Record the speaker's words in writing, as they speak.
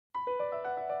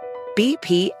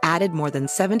BP added more than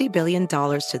 $70 billion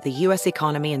to the U.S.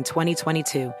 economy in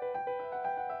 2022.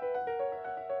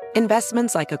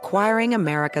 Investments like acquiring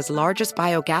America's largest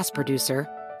biogas producer,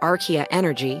 Archaea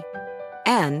Energy,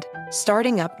 and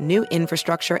starting up new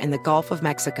infrastructure in the Gulf of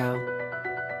Mexico.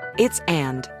 It's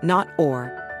and, not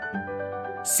or.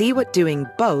 See what doing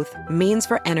both means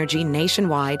for energy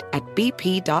nationwide at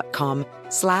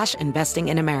bp.com/investing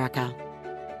in America.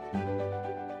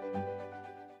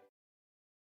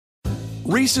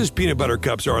 Reese's peanut butter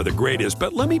cups are the greatest,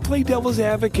 but let me play devil's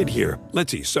advocate here.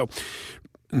 Let's see. So,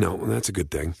 no, that's a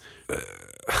good thing.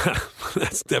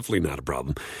 That's definitely not a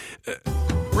problem.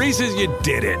 Reese's, you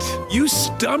did it. You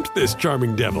stumped this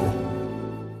charming devil.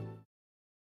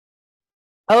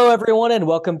 Hello, everyone, and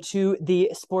welcome to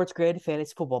the Sports Grid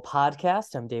Fantasy Football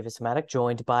Podcast. I'm Davis Maddock,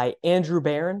 joined by Andrew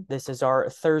Barron. This is our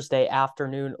Thursday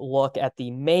afternoon look at the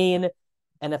main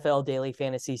NFL daily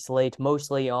fantasy slate,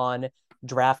 mostly on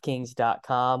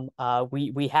DraftKings.com.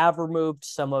 We have removed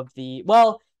some of the,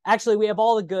 actually, we have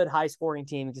all the good high-scoring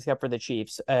teams except for the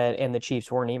Chiefs, and the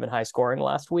Chiefs weren't even high-scoring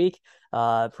last week.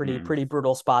 Pretty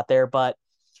brutal spot there, but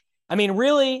I mean,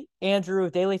 really, Andrew,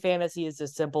 daily fantasy is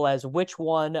as simple as which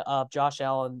one of Josh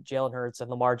Allen, Jalen Hurts, and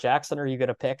Lamar Jackson are you going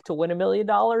to pick to win $1 million,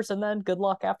 and then good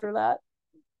luck after that?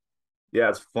 Yeah,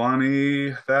 it's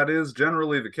funny. That is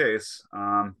generally the case.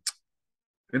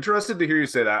 Interested to hear you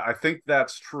say that. I think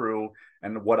that's true.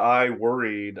 And what I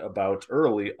worried about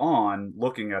early on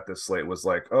looking at this slate was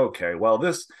like, okay, well,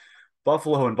 this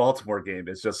Buffalo and Baltimore game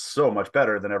is just so much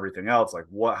better than everything else. Like,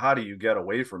 how do you get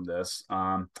away from this?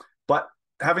 But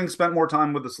having spent more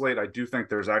time with the slate, I do think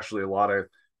there's actually a lot of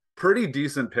pretty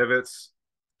decent pivots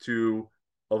to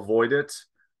avoid it.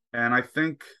 And I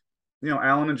think,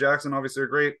 Allen and Jackson obviously are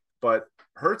great, but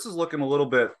Hurts is looking a little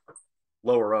bit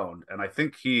lower owned. And I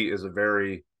think he is a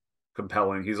very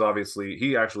compelling.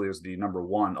 He actually is the number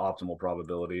one optimal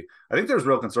probability. I think there's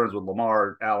real concerns with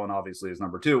Lamar. Allen obviously is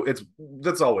number two.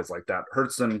 That's always like that.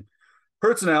 Hurts and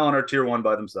Allen are tier one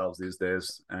by themselves these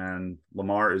days, and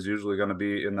Lamar is usually going to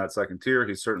be in that second tier.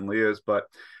 He certainly is, but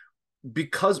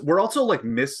because we're also like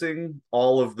missing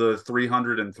all of the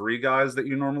 303 guys that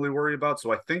you normally worry about.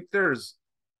 So I think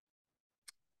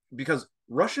because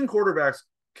Russian quarterbacks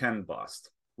can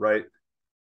bust, right?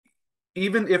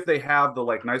 Even if they have the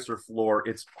like nicer floor,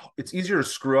 it's easier to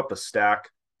screw up a stack.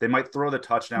 They might throw the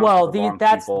touchdowns.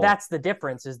 That's the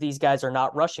difference is these guys are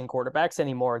not rushing quarterbacks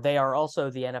anymore. They are also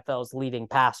the NFL's leading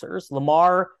passers.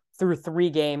 Lamar, through 3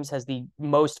 games, has the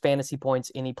most fantasy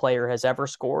points any player has ever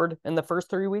scored in the first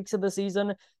 3 weeks of the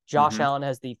season. Josh Allen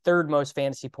has the 3rd most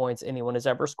fantasy points anyone has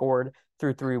ever scored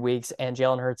through 3 weeks, and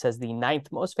Jalen Hurts has the 9th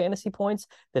most fantasy points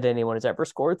that anyone has ever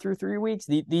scored through 3 weeks.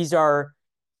 These are,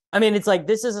 I mean, it's like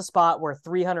this is a spot where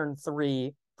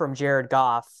 303 from Jared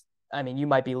Goff, I mean, you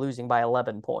might be losing by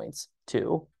 11 points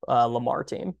to Lamar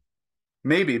team.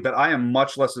 Maybe, but I am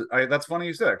much less. That's funny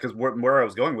you said, because where I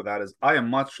was going with that is I am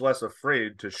much less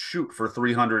afraid to shoot for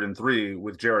 303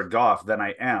 with Jared Goff than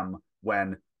I am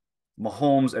when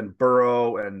Mahomes and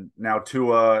Burrow and now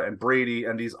Tua and Brady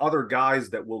and these other guys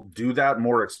that will do that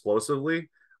more explosively.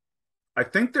 I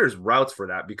think there's routes for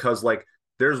that because like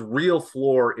there's real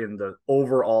floor in the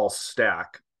overall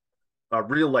stack,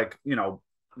 real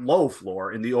low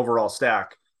floor in the overall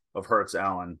stack of Hurts,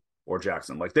 Allen, or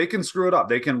Jackson. Like they can screw it up.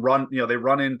 They can run, they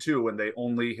run in two and they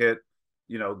only hit,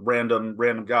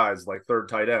 random guys like third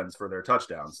tight ends for their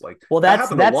touchdowns. Like that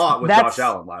happened a lot with Josh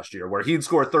Allen last year where he'd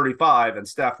score 35 and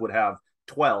Steph would have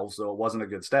 12. So it wasn't a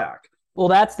good stack. Well,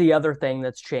 that's the other thing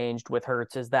that's changed with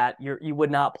Hurts is that you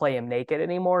would not play him naked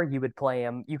anymore. You would play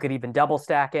him. You could even double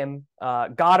stack him.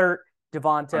 Goddard,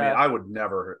 Devonta. I mean,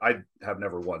 I have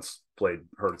never once played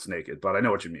Hurts naked, but I know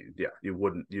what you mean. Yeah, you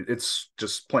wouldn't. It's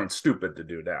just plain stupid to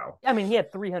do now. I mean, he had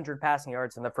 300 passing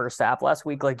yards in the first half last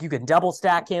week. Like you can double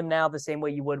stack him now the same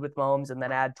way you would with Mahomes, and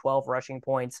then add 12 rushing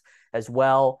points as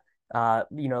well. Lamar,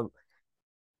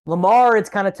 it's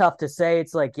kind of tough to say.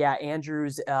 It's like, yeah,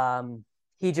 Andrews.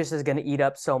 He just is going to eat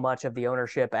up so much of the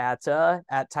ownership at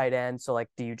tight end. So, like,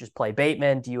 do you just play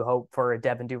Bateman? Do you hope for a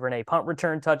Devin Duvernay punt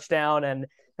return touchdown? And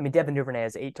I mean, Devin Duvernay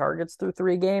has 8 targets through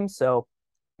 3 games. So,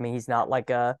 I mean, he's not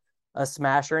like a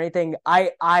smash or anything.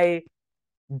 I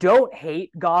don't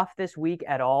hate Goff this week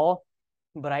at all,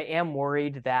 but I am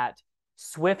worried that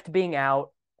Swift being out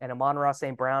and Amon-Ra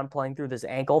St. Brown playing through this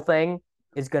ankle thing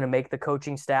is going to make the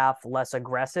coaching staff less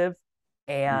aggressive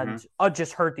and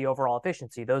just hurt the overall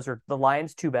efficiency. Those are the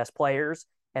Lions' 2 best players.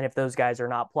 And if those guys are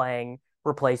not playing,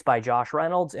 replaced by Josh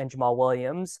Reynolds and Jamal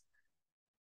Williams,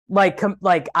 like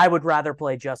I would rather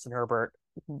play Justin Herbert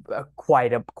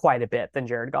quite a bit than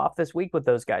Jared Goff this week with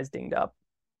those guys dinged up.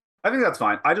 I think that's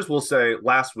fine. I just will say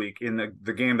last week in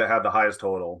the game that had the highest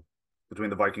total between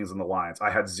the Vikings and the Lions, I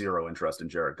had zero interest in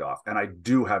Jared Goff. And I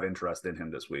do have interest in him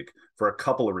this week for a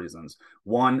couple of reasons.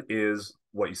 One is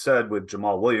what you said with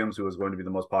Jamal Williams, who is going to be the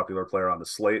most popular player on the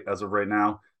slate as of right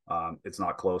now. It's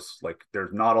not close. Like,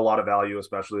 there's not a lot of value,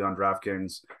 especially on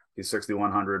DraftKings. He's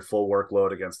 6,100, full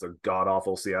workload against a god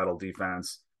awful Seattle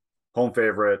defense. Home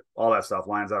favorite, all that stuff.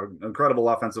 Lions have an incredible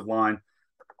offensive line,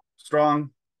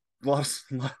 strong, a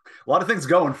lot of things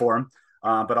going for him.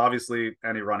 But obviously,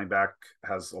 any running back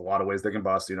has a lot of ways they can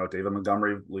bust. You know, David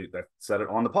Montgomery, that said it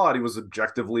on the pod, he was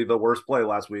objectively the worst play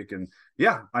last week. And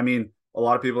yeah, I mean, a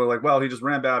lot of people are like, well, he just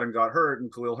ran bad and got hurt.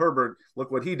 And Khalil Herbert,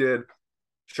 look what he did.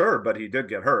 Sure, but he did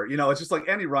get hurt. You know, it's just like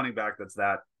any running back that's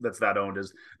that owned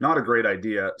is not a great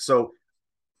idea. So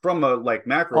from a like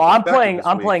macro, well, I'm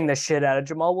playing the shit out of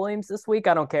Jamal Williams this week.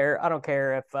 I don't care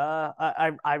if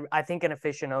I think an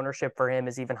efficient ownership for him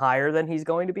is even higher than he's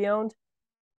going to be owned.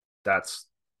 That's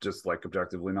just like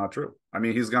objectively not true. I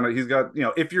mean, he's got, you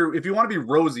know, if you want to be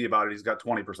rosy about it, he's got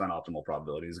 20% optimal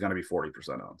probability. He's going to be 40%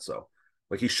 owned. So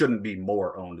like, he shouldn't be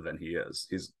more owned than he is.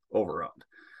 He's over owned.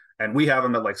 And we have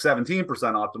him at like 17%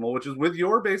 optimal, which is with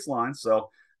your baseline.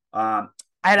 So, and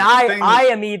I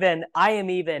am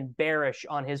even bearish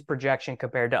on his projection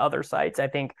compared to other sites. I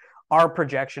think our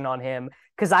projection on him,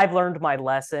 because I've learned my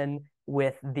lesson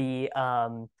with the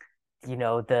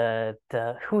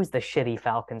who's the shitty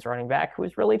Falcons running back who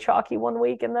was really chalky one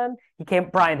week, and then he came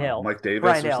Brian Hill, Mike Davis,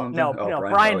 Brian or Hill, something?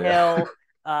 Brian Hill,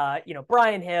 yeah.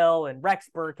 Brian Hill and Rex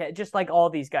Burkhead, just like all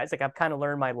these guys. Like, I've kind of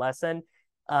learned my lesson.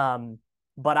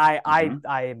 But I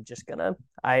am just gonna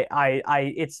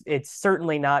it's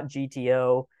certainly not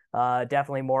GTO,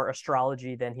 definitely more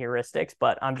astrology than heuristics,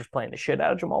 but I'm just playing the shit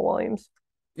out of Jamal Williams.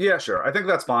 Yeah, sure. I think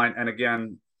that's fine. And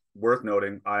again, worth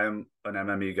noting, I am an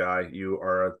MME guy. You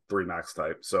are a 3 max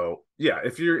type. So yeah,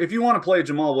 if you want to play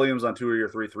Jamal Williams on 2 of your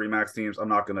 3 max teams, I'm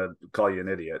not gonna call you an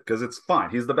idiot, because it's fine.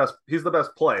 He's the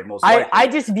best play, most likely. I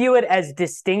just view it as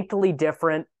distinctly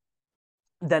different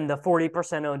than the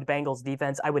 40% owned Bengals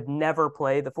defense. I would never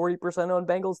play the 40% owned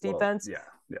Bengals defense,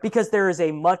 because there is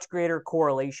a much greater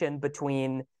correlation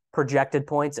between projected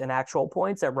points and actual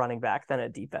points at running back than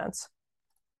at defense.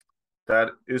 That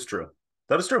is true.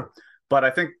 But I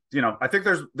think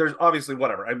there's obviously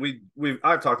whatever. And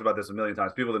I've talked about this a million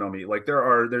times. People that know me, like,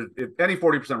 there's if any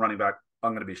 40% running back,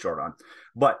 I'm going to be short on.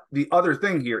 But the other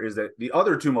thing here is that the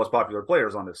other 2 most popular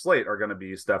players on this slate are going to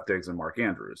be Steph Diggs and Mark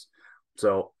Andrews.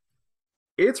 So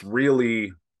it's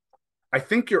really, I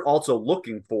think you're also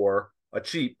looking for a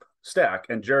cheap stack,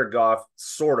 and Jared Goff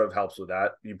sort of helps with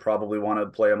that. You probably want to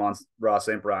play him on Ross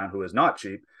St. Brown, who is not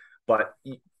cheap, but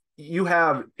you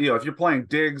have, if you're playing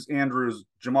Diggs, Andrews,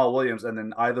 Jamal Williams, and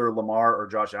then either Lamar or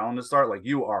Josh Allen to start, like,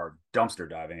 you are dumpster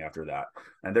diving after that.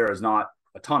 And there is not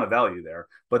a ton of value there,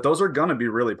 but those are going to be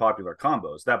really popular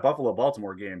combos. That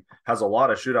Buffalo-Baltimore game has a lot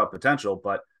of shootout potential,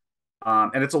 but,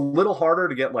 and it's a little harder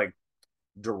to get like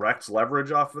direct leverage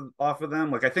off of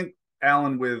them. Like, I think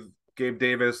Allen with Gabe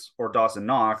Davis or Dawson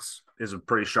Knox is a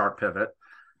pretty sharp pivot.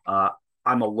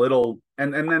 I'm a little,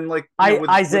 and then like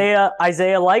Isaiah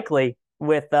Likely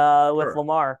with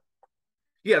Lamar.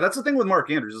 Yeah, that's the thing with Mark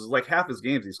Andrews, is like half his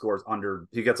games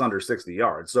he gets under 60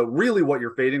 yards. So really what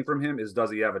you're fading from him is,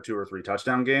 does he have a 2 or 3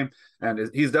 touchdown game? And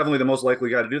he's definitely the most likely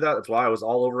guy to do that. That's why I was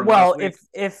all over him. Well,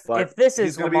 if this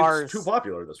is Lamar's, too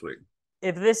popular this week.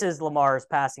 If this is Lamar's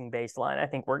passing baseline, I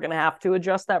think we're going to have to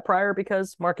adjust that prior,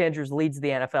 because Mark Andrews leads the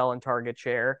NFL in target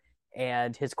share,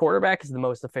 and his quarterback is the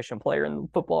most efficient player in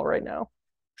football right now.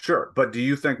 Sure, but do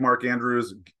you think Mark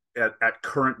Andrews at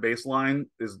current baseline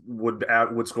would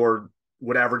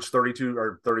average 32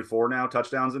 or 34 now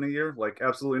touchdowns in a year? Like,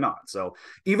 absolutely not. So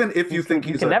even if you think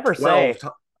he's never 12, say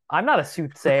I'm not a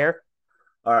soothsayer.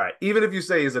 All right, even if you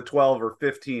say he's a 12 or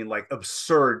 15 like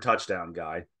absurd touchdown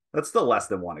guy, that's still less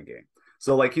than 1 a game.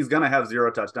 So like, he's going to have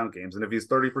 0 touchdown games, and if he's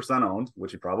 30% owned,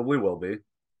 which he probably will be,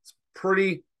 it's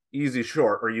pretty easy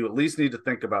short, or you at least need to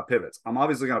think about pivots. I'm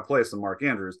obviously going to play some Mark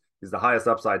Andrews. He's the highest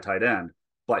upside tight end,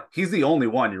 but he's the only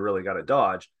one you really got to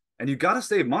dodge, and you got to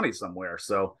save money somewhere.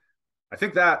 So I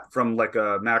think that from like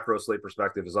a macro slate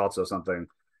perspective is also something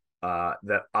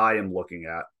that I am looking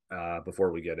at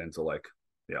before we get into like,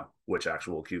 which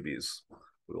actual QBs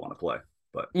we want to play.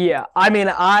 But yeah, I mean,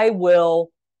 I will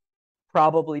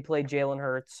probably play Jalen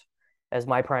Hurts as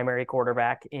my primary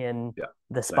quarterback in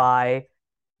the SPY,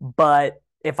 but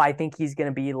if I think he's going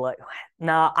to be like,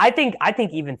 I think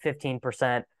even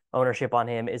 15% ownership on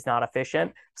him is not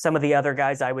efficient. Some of the other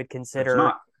guys I would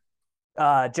consider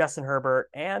Justin Herbert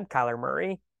and Kyler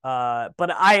Murray.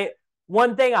 But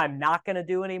One thing I'm not going to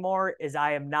do anymore is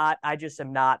I just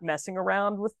am not messing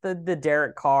around with the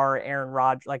Derek Carr, Aaron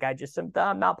Rodgers. Like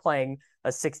I'm not playing a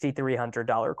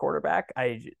 $6,300 quarterback.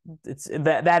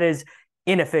 That is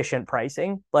inefficient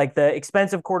pricing. Like the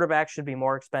expensive quarterbacks should be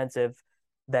more expensive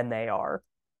than they are.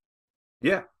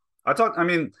 Yeah.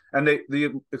 And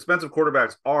the expensive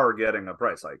quarterbacks are getting a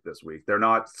price hike this week. They're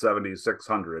not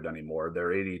 7,600 anymore.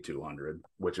 They're 8,200,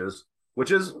 which is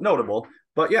notable.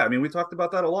 But yeah, I mean, we talked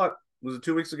about that a lot. Was it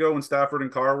 2 weeks ago when Stafford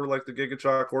and Carr were like the giga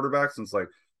chalk quarterbacks? And it's like,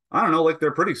 I don't know, like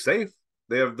they're pretty safe.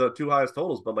 They have the two highest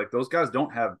totals, but like those guys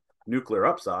don't have nuclear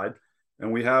upside.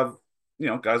 And we have,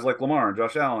 guys like Lamar and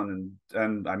Josh Allen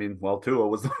and I mean, well, Tua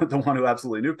was the one who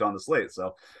absolutely nuked on the slate.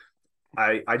 So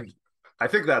I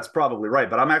think that's probably right,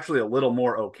 but I'm actually a little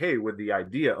more okay with the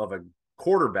idea of a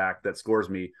quarterback that scores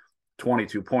me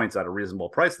 22 points at a reasonable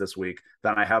price this week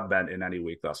than I have been in any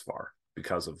week thus far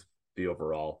because of the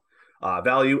overall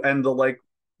value and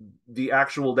the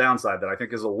actual downside that I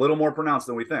think is a little more pronounced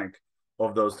than we think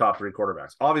of those top three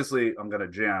quarterbacks. Obviously, I'm going to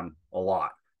jam a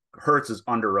lot. Hurts is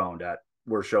under-owned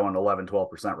we're showing 11,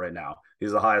 12% right now.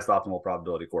 He's the highest optimal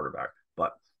probability quarterback,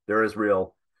 but there is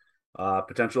real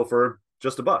potential for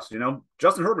just a bust.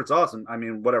 Justin Herbert's awesome. I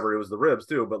mean, whatever, it was the ribs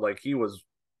too, but like he was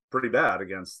pretty bad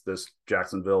against this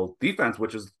Jacksonville defense,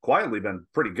 which has quietly been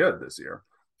pretty good this year.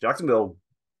 Jacksonville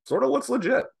sort of looks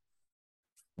legit.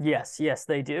 Yes,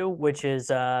 they do, which is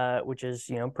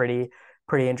pretty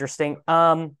interesting.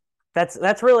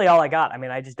 That's really all I got. I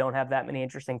mean, I just don't have that many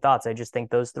interesting thoughts. I just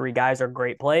think those three guys are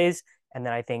great plays, and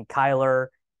then I think Kyler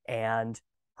and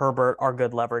Herbert are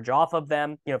good leverage off of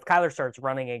them. If Kyler starts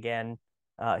running again,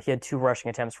 he had 2 rushing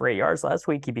attempts for 8 yards last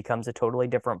week. He becomes a totally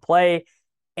different play,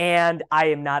 and I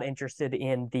am not interested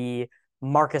in the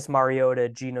Marcus Mariota,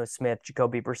 Geno Smith,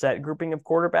 Jacoby Brissett grouping of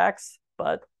quarterbacks,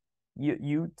 but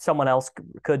someone else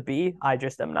could be. I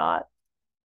just am not.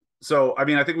 So, I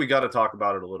mean, I think we got to talk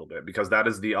about it a little bit because that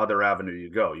is the other avenue you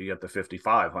go. You get the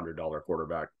 $5,500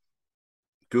 quarterback.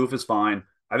 Goof is fine.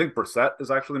 I think Brissett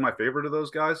is actually my favorite of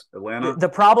those guys. Atlanta. The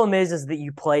problem is that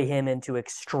you play him into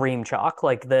extreme chalk.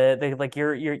 Like you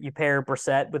pair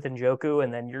Brissett with Njoku,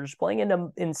 and then you're just playing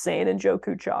into insane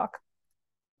Njoku chalk.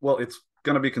 Well, it's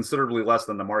going to be considerably less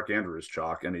than the Mark Andrews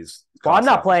chalk, and he's. Well, I'm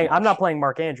not playing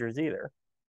Mark Andrews either.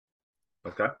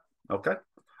 Okay.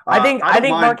 I think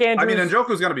Mark Andrews. I mean,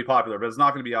 Njoku's going to be popular, but it's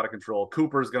not going to be out of control.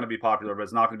 Cooper's going to be popular, but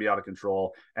it's not going to be out of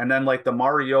control. And then like the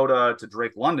Mariota to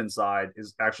Drake London side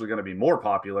is actually going to be more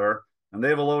popular, and they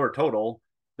have a lower total.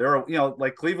 They're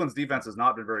like Cleveland's defense has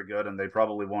not been very good, and they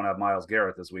probably won't have Myles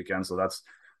Garrett this weekend, so that's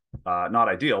not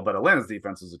ideal. But Atlanta's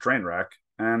defense is a train wreck,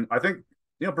 and I think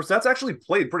Brissett's actually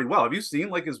played pretty well. Have you seen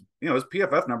like his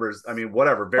PFF numbers? I mean,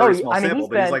 whatever, very small sample,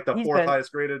 but he's like the fourth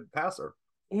highest graded passer.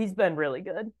 He's been really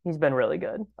good.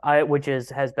 Which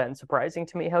has been surprising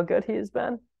to me how good he has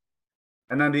been.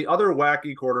 And then the other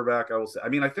wacky quarterback, I will say, I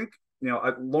mean, I think,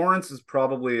 Lawrence is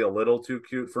probably a little too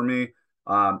cute for me.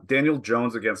 Daniel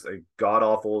Jones against a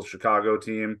god-awful Chicago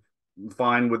team,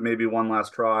 fine with maybe one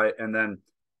last try. And then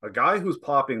a guy who's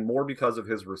popping more because of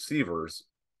his receivers.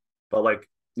 But like,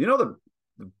 the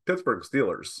Pittsburgh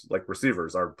Steelers, like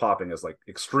receivers are popping as like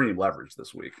extreme leverage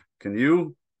this week. Can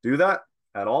you do that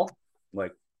at all?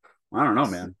 Like, I don't know,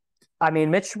 man. I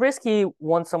mean, Mitch Trubisky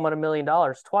won someone $1 million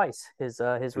twice his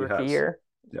rookie year.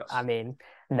 Yes. I mean,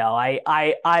 no,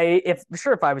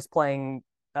 if I was playing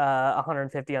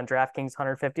 150 on DraftKings,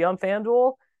 150 on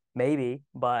FanDuel, maybe,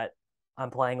 but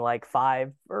I'm playing like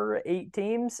 5 or 8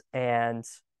 teams and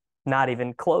not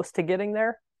even close to getting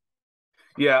there.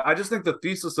 Yeah, I just think the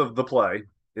thesis of the play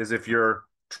is if you're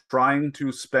trying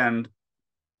to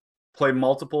play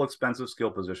multiple expensive skill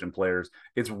position players,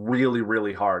 it's really,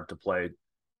 really hard to play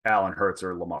Allen, Hurts,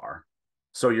 or Lamar.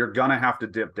 So you're going to have to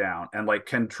dip down. And like,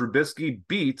 can Trubisky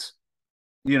beat,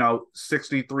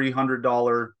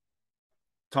 $6,300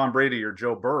 Tom Brady or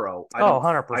Joe Burrow?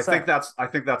 100%. I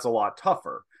think that's a lot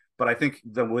tougher. But I think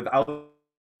that without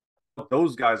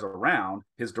those guys around,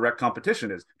 his direct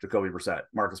competition is Jacoby Brissett,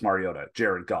 Marcus Mariota,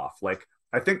 Jared Goff. Like,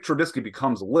 I think Trubisky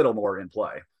becomes a little more in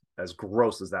play, as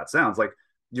gross as that sounds. Like,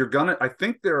 I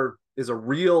think there is a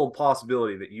real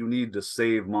possibility that you need to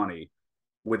save money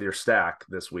with your stack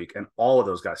this week, and all of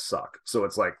those guys suck. So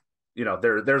it's like,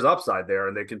 there's upside there,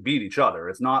 and they can beat each other.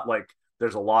 It's not like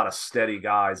there's a lot of steady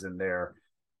guys in there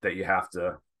that you have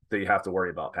to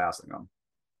worry about passing them.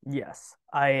 Yes,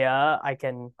 I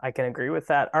can agree with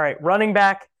that. All right, running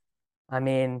back. I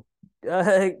mean,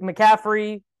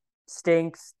 McCaffrey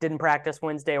stinks. Didn't practice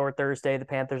Wednesday or Thursday. The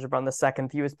Panthers have run the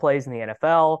second fewest plays in the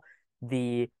NFL.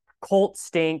 The Colts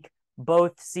stink.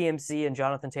 Both CMC and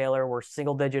Jonathan Taylor were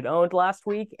single-digit owned last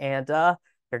week, and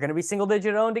they're going to be single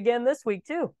digit owned again this week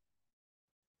too.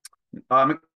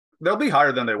 They'll be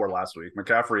higher than they were last week.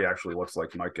 McCaffrey actually looks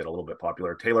like he might get a little bit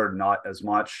popular. Taylor, not as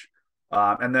much.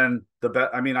 And then the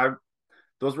bet,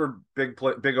 those were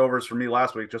big overs for me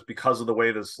last week just because of the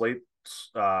way the slate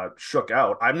shook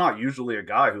out. I'm not usually a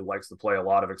guy who likes to play a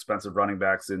lot of expensive running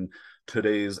backs in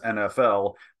today's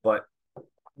NFL, but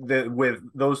with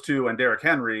those two and Derrick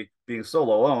Henry being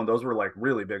solo owned, those were like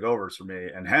really big overs for me,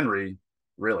 and Henry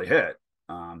really hit.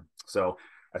 So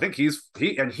I think he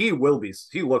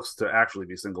looks to actually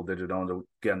be single digit owned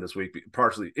again this week.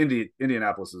 Partially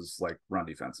Indianapolis's like run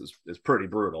defense is pretty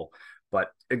brutal. But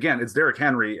again, it's Derrick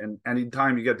Henry, and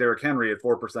anytime you get Derrick Henry at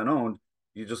 4% owned,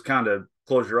 you just kind of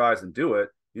close your eyes and do it.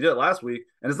 You did it last week,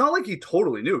 and it's not like he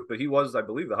totally nuked, but he was, I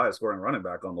believe, the highest scoring running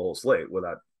back on the whole slate with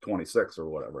that 26 or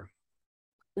whatever.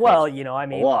 Well, a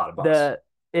lot of bucks.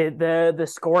 The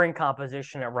scoring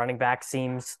composition at running back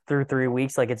seems through 3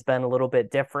 weeks like it's been a little bit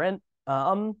different.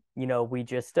 We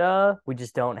just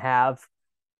don't have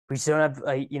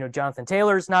Jonathan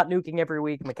Taylor's not nuking every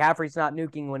week. McCaffrey's not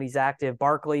nuking when he's active.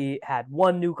 Barkley had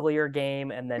one nuclear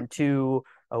game and then 2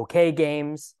 okay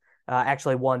games.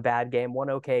 Actually, one bad game, one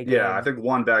okay game. Yeah, I think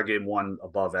one bad game, one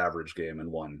above average game,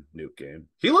 and one nuke game.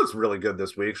 He looks really good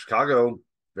this week. Chicago,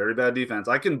 very bad defense.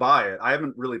 I can buy it. I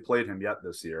haven't really played him yet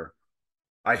this year.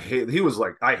 I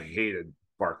hated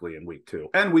Barkley in week 2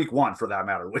 and week 1 for that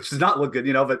matter, which does not look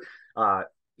good, but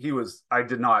I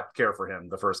did not care for him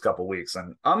the first couple weeks,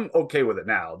 and I'm okay with it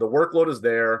now. The workload is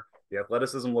there. The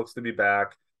athleticism looks to be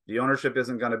back. The ownership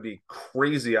isn't going to be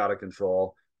crazy out of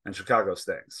control, and Chicago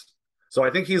stinks. So I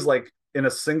think he's like in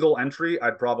a single entry,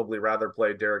 I'd probably rather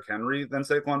play Derrick Henry than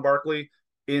Saquon Barkley.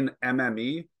 In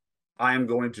MME, I am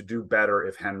going to do better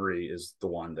if Henry is the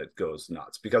one that goes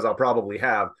nuts, because I'll probably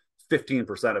have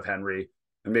 15% of Henry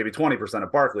and maybe 20%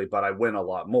 of Barkley, but I win a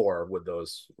lot more with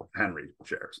those Henry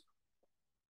shares.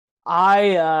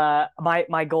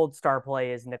 My gold star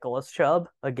play is Nicholas Chubb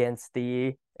against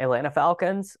the Atlanta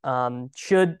Falcons.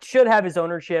 Should have his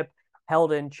ownership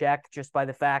held in check just by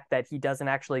the fact that he doesn't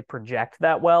actually project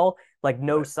that well. Like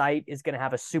no site is going to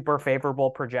have a super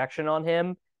favorable projection on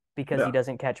him because he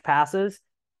doesn't catch passes.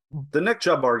 The Nick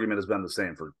Chubb argument has been the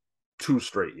same for 2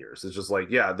 straight years. It's just like,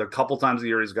 the couple times a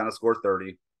year he's going to score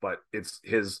 30, but it's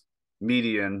his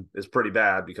median is pretty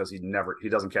bad because he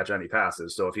doesn't catch any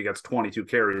passes. So if he gets 22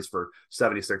 carries for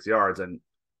 76 yards and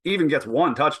even gets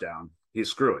 1 touchdown, he's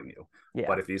screwing you. Yeah.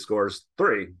 But if he scores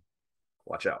 3,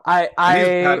 watch out. He's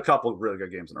had a couple of really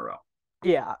good games in a row.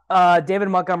 Yeah. David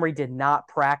Montgomery did not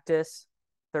practice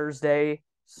Thursday,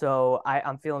 so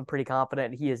I'm feeling pretty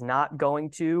confident he is not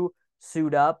going to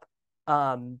suit up.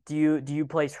 Do you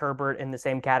place Herbert in the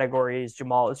same category as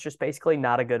Jamal? It's just basically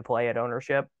not a good play at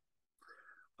ownership.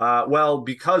 Well,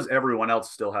 because everyone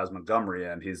else still has Montgomery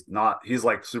and he's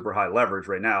like super high leverage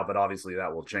right now, but obviously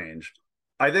that will change.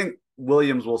 I think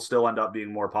Williams will still end up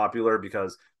being more popular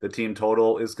because the team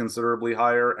total is considerably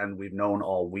higher and we've known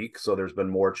all week. So there's been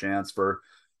more chance for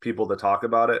people to talk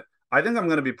about it. I think I'm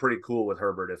going to be pretty cool with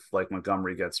Herbert if like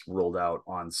Montgomery gets ruled out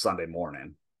on Sunday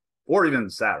morning or even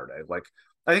Saturday. Like,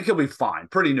 I think he'll be fine,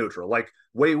 pretty neutral. Like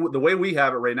the way we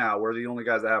have it right now, we're the only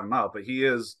guys that have him out, but he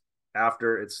is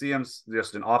after it's CMC,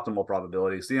 just an optimal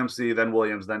probability. CMC, then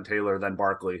Williams, then Taylor, then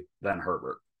Barkley, then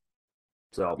Herbert.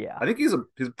 So yeah, I think he's a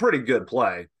pretty good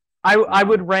play. I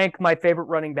would rank my favorite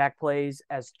running back plays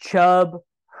as Chubb,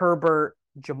 Herbert,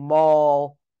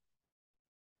 Jamal,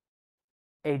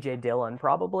 AJ Dillon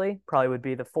probably would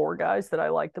be the 4 guys that I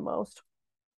like the most.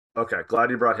 Okay, glad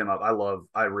you brought him up.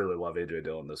 I really love AJ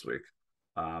Dillon this week.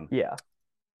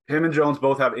 Him and Jones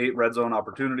both have 8 red zone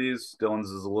opportunities.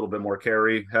 Dillon's is a little bit more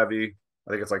carry heavy.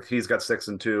 I think it's like he's got 6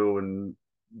 and 2 and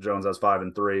Jones has 5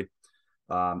 and 3.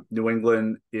 New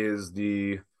England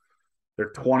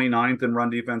they're 29th in run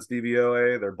defense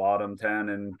DVOA. They're bottom 10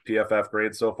 in PFF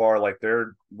grades so far. Like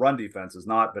their run defense has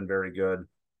not been very good.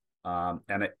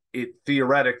 And it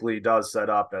theoretically does set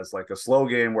up as like a slow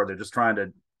game where they're just trying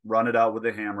to run it out with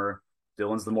the hammer.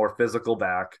 Dillon's the more physical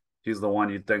back. He's the one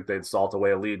you'd think they'd salt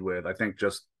away a lead with. I think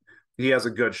just he has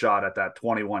a good shot at that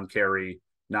 21 carry,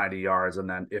 90 yards. And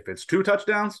then if it's 2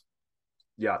 touchdowns,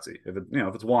 Yahtzee. If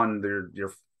it's 1,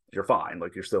 you're fine.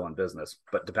 Like you're still in business,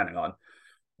 but depending on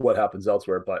what happens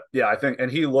elsewhere. But yeah, I think,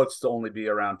 and he looks to only be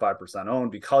around 5%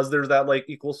 owned because there's that like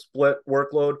equal split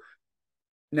workload.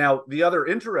 Now, the other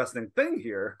interesting thing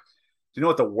here, do you know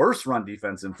what the worst run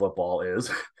defense in football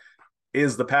is?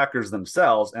 Is the Packers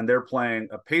themselves, and they're playing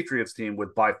a Patriots team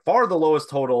with by far the lowest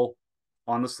total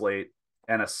on the slate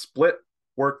and a split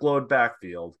workload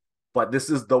backfield. But this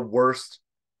is the worst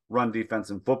run defense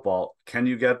in football. Can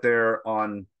you get there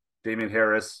on Damian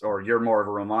Harris, or you're more of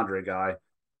a Ramondre guy,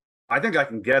 I think I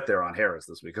can get there on Harris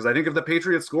this week because I think if the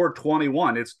Patriots scored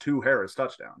 21, it's 2 Harris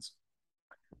touchdowns.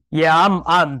 Yeah,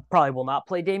 I'm probably will not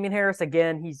play Damian Harris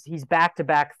again. He's back to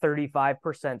back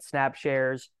 35% snap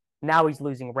shares. Now he's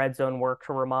losing red zone work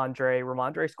to Ramondre.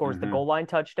 Ramondre scores the goal line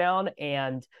touchdown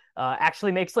and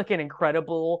actually makes like an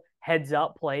incredible heads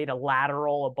up play to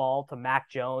lateral a ball to Mac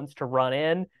Jones to run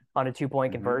in on a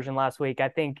 2-point conversion last week. I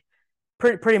think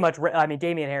pretty much. I mean,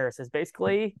 Damian Harris is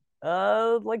basically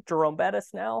like Jerome Bettis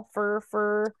now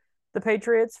for the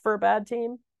Patriots for a bad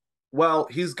team. Well,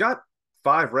 he's got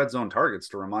 5 red zone targets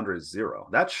to Ramondre's 0.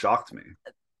 That shocked me.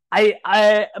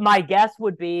 My guess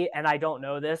would be, and I don't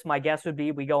know this, my guess would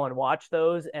be we go and watch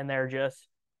those and they're just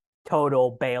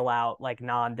total bailout, like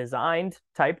non-designed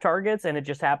type targets. And it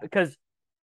just happened because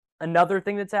another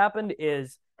thing that's happened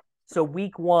is, so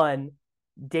week 1,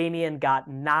 Damian got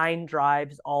 9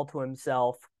 drives all to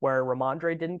himself where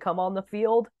Ramondre didn't come on the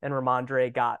field and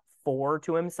Ramondre got 4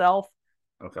 to himself.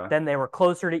 Okay. Then they were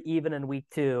closer to even in week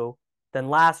 2. Then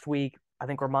last week, I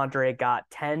think Ramondre got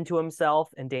 10 to himself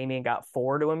and Damian got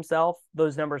 4 to himself.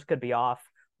 Those numbers could be off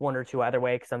 1 or 2 either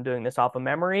way because I'm doing this off of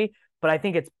memory. But I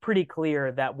think it's pretty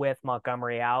clear that with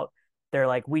Montgomery out, they're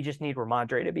like, we just need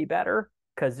Ramondre to be better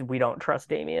because we don't trust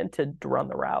Damian to run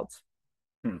the routes.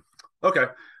 Okay.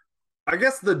 I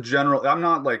guess I'm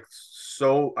not like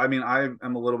so, I mean, I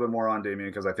am a little bit more on Damian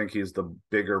because I think he's the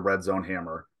bigger red zone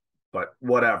hammer, but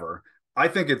whatever. I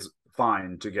think it's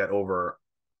fine to get over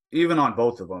even on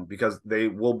both of them because they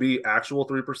will be actual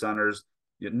 3%ers.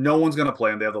 No one's going to play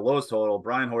them. They have the lowest total.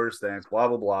 Brian Hoyer stinks, blah,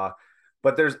 blah, blah.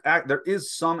 But there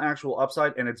is some actual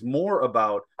upside, and it's more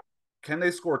about can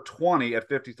they score 20 at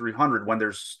 5,300 when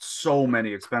there's so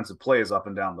many expensive plays up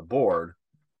and down the board?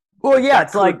 Well, yeah,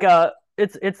 it's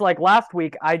like last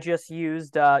week I just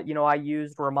used I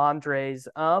used Ramondre's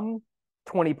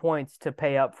 20 points to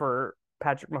pay up for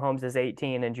Patrick Mahomes'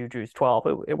 18 and Juju's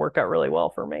 12. It worked out really well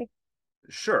for me.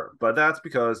 Sure, but that's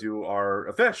because you are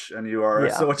a fish and you are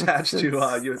so attached to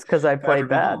you. It's because I played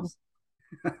bad.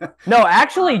 No,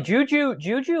 actually,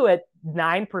 Juju at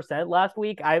 9% last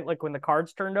week. I like when the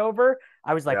cards turned over.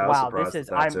 I was like, wow, this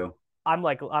is I'm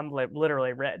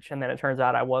literally rich, and then it turns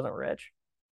out I wasn't rich.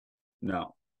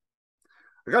 No,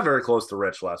 I got very close to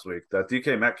rich last week. That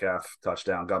DK Metcalf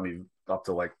touchdown got me up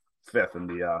to like 5th in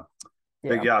the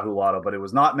big Yahoo Lotto, but it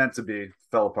was not meant to be.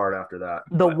 Fell apart after that.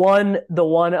 The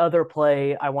one other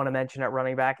play I want to mention at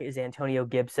running back is Antonio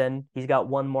Gibson. He's got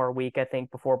one more week, I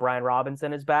think, before Brian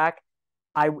Robinson is back.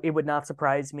 It would not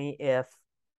surprise me if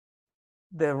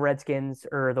the Redskins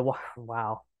or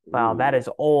that is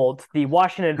old. The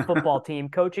Washington football team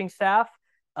coaching staff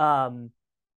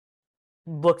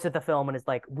looks at the film and is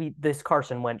like, this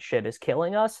Carson Wentz shit is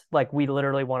killing us. Like, we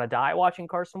literally want to die watching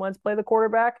Carson Wentz play the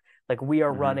quarterback. Like, we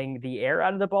are running the air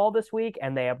out of the ball this week,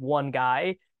 and they have one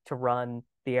guy to run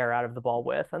the air out of the ball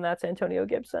with, and that's Antonio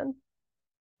Gibson.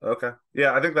 Okay.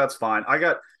 Yeah, I think that's fine. I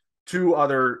got 2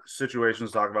 other situations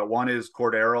to talk about. One is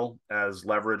Cordero as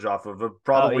leverage off of a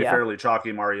probably fairly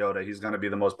chalky Mariota. He's going to be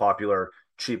the most popular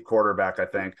cheap quarterback, I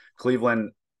think.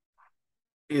 Cleveland,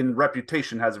 in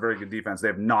reputation, has a very good defense. They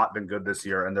have not been good this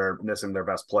year, and they're missing their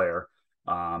best player.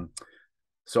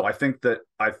 So I think that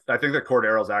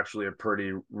Cordero is actually a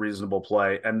pretty reasonable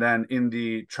play. And then in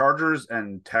the Chargers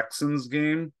and Texans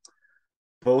game,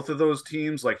 both of those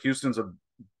teams, like Houston's a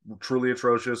truly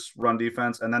atrocious run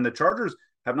defense, and then the Chargers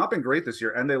have not been great this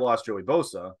year, and they lost Joey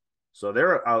Bosa, so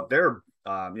they're out their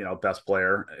best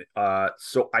player.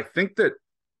 So I think that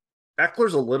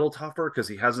Eckler's a little tougher because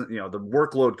he hasn't, the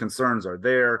workload concerns are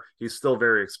there. He's still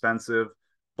very expensive.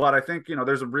 But I think,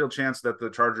 there's a real chance that the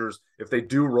Chargers, if they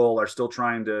do roll, are still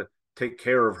trying to take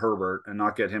care of Herbert and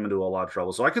not get him into a lot of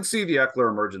trouble. So I could see the Eckler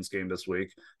emergence game this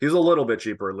week. He's a little bit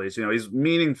cheaper, at least. He's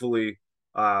meaningfully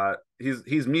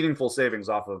he's meaningful savings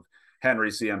off of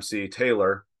Henry, CMC,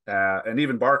 Taylor, and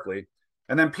even Barkley.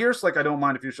 And then Pierce, I don't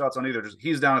mind a few shots on either. Just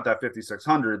he's down at that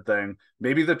 5,600 thing.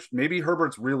 Maybe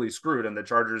Herbert's really screwed, and the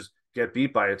Chargers get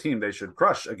beat by a team they should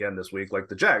crush again this week, like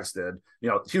the Jags did.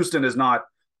 Houston is not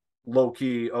low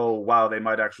key. Oh wow, they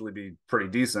might actually be pretty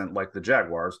decent, like the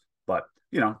Jaguars. But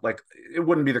it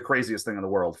wouldn't be the craziest thing in the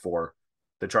world for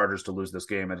the Chargers to lose this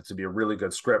game, and it to be a really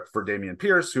good script for Dameon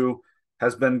Pierce, who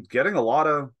has been getting a lot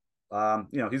of,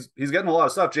 he's getting a lot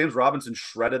of stuff. James Robinson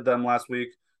shredded them last week.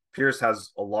 Pierce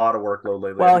has a lot of workload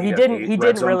lately. Well, he didn't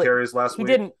really carries last week.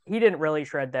 He didn't really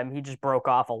shred them. He just broke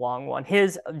off a long one.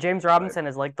 James Robinson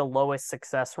is like the lowest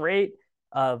success rate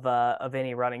of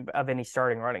any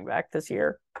starting running back this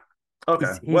year.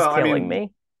 Okay, he's killing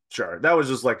me. Sure, that was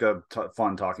just like a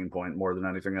fun talking point more than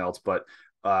anything else. But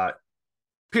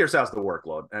Pierce has the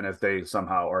workload, and if they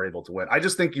somehow are able to win, I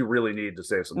just think you really need to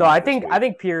save some No, money I this think week.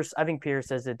 I think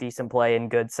Pierce is a decent play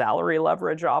and good salary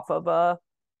leverage off of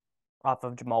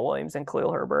Jamal Williams and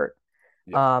Khalil Herbert.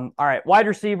 Yeah. All right, wide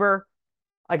receiver.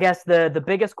 I guess the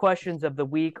biggest questions of the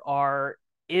week are: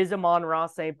 is Amon-Ra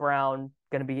St. Brown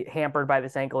going to be hampered by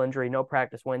this ankle injury? No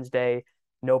practice Wednesday,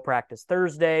 no practice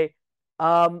Thursday.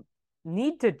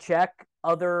 Need to check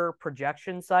other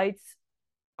projection sites.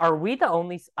 Are we the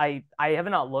only? I have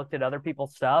not looked at other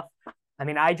people's stuff. I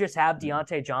mean, I just have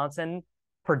Deontay Johnson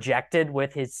projected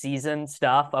with his season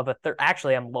stuff of a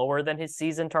actually I'm lower than his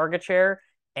season target share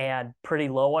and pretty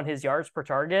low on his yards per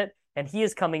target, and he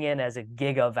is coming in as a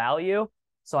giga value.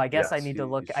 So I guess Yes, I need to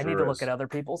look. he I need sure to look is. at other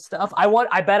people's stuff. I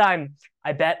bet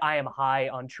I am high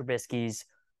on Trubisky's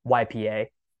YPA.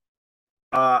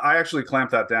 I actually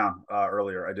clamped that down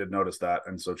earlier. I did notice that,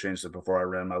 and so changed it before I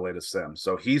ran my latest sim.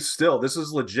 So he's still, this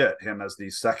is legit, him as the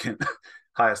second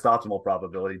highest optimal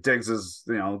probability. Diggs is,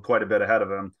 quite a bit ahead of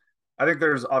him. I think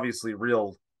there's obviously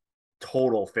real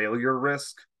total failure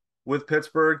risk with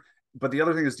Pittsburgh, but the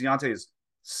other thing is Deontay is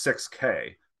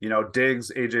 6K.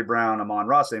 Diggs, AJ Brown,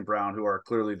 Amon-Ra St. Brown, who are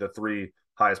clearly the three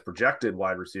highest projected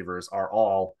wide receivers, are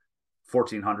all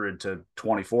 1,400 to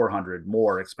 2,400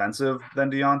 more expensive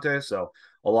than Deontay. So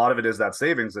a lot of it is that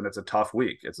savings, and it's a tough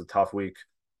week. It's a tough week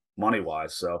money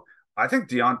wise. So I think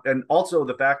Deontay, and also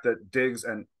the fact that Diggs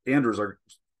and Andrews are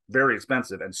very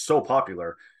expensive and so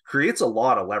popular, creates a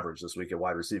lot of leverage this week at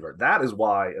wide receiver. That is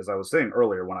why, as I was saying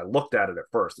earlier, when I looked at it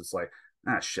at first, it's like,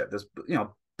 shit, this,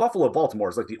 Buffalo Baltimore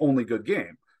is like the only good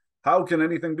game. How can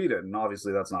anything beat it? And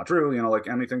obviously that's not true. Like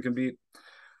anything can beat.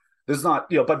 There's not,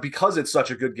 but because it's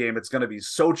such a good game, it's going to be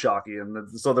so chalky. And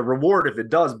so the reward, if it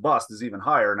does bust, is even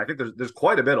higher. And I think there's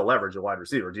quite a bit of leverage at wide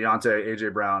receiver. Deontay,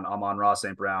 AJ Brown, Amon-Ra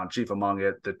St. Brown, chief among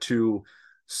it. The two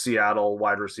Seattle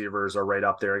wide receivers are right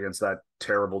up there against that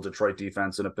terrible Detroit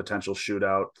defense in a potential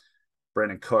shootout.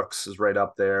 Brandon Cooks is right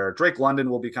up there. Drake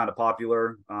London will be kind of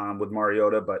popular with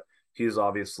Mariota, but he's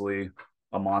obviously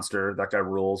a monster. That guy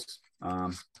rules.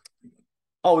 And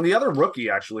the other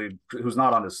rookie, actually, who's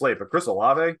not on the slate, but Chris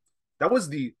Olave, that was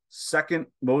the second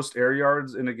most air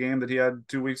yards in a game that he had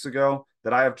 2 weeks ago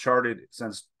that I have charted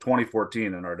since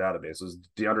 2014 in our database.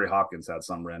 DeAndre Hopkins had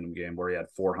some random game where he had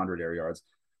 400 air yards.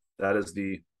 That is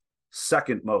the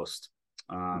second most.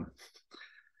 And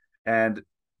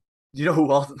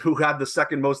who had the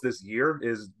second most this year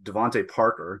is Devontae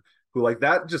Parker, who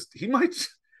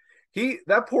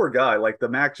that poor guy, like the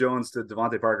Mac Jones to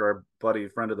Devontae Parker, our buddy,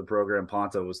 friend of the program,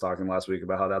 Ponto, was talking last week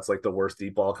about how that's like the worst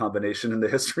deep ball combination in the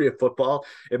history of football.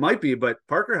 It might be, but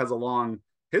Parker has a long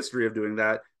history of doing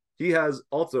that. He has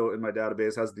also, in my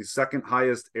database, has the second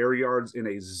highest air yards in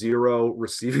a 0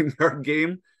 receiving yard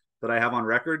game that I have on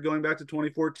record going back to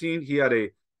 2014. He had a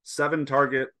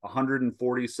 7-target,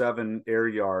 147 air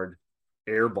yard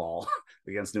air ball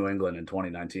against New England in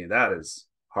 2019. That is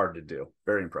hard to do.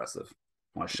 Very impressive.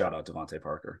 I want to shout out Devontae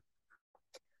Parker.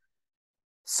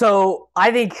 So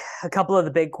I think a couple of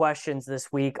the big questions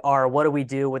this week are: what do we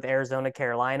do with Arizona,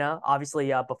 Carolina?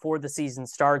 Obviously, before the season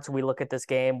starts, we look at this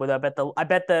game. With I bet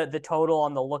the total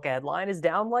on the look ahead line is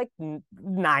down like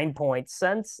 9 points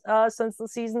since the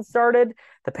season started.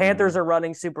 The Panthers are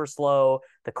running super slow.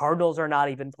 The Cardinals are not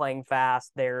even playing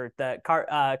fast.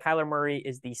 Kyler Murray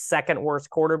is the second worst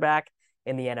quarterback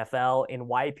in the NFL in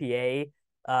YPA.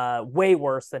 Way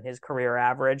worse than his career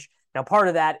average. Now, part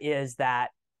of that is that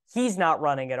he's not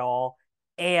running at all,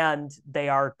 and they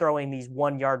are throwing these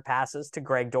 1-yard passes to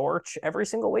Greg Dortch every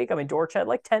single week. I mean, Dortch had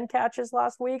like 10 catches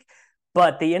last week,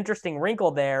 but the interesting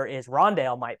wrinkle there is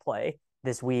Rondale might play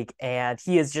this week, and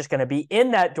he is just going to be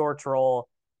in that Dortch role,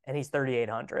 and he's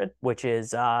 3,800, which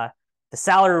is the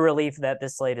salary relief that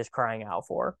this slate is crying out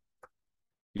for.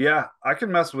 Yeah, I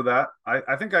can mess with that.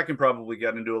 I think I can probably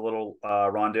get into a little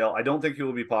Rondale. I don't think he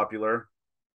will be popular.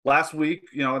 Last week,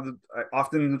 I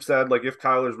often have said, like, if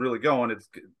Kyler's really going, it's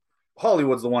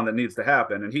Hollywood's the one that needs to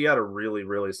happen. And he had a really,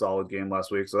 really solid game last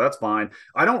week. So that's fine.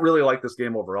 I don't really like this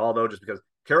game overall, though, just because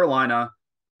Carolina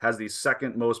has the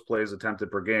second most plays attempted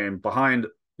per game behind,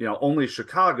 only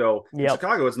Chicago. Yep.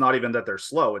 Chicago, it's not even that they're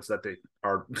slow. It's that they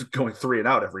are going 3 and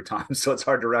out every time. So it's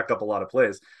hard to rack up a lot of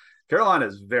plays. Carolina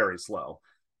is very slow.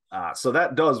 So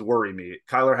that does worry me.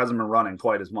 Kyler hasn't been running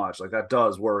quite as much. Like, that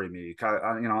does worry me.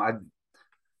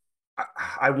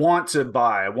 I want to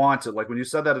buy. I want to, like, when you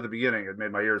said that at the beginning, it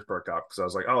made my ears perk up because I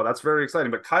was like, oh, that's very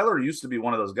exciting. But Kyler used to be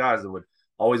one of those guys that would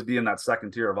always be in that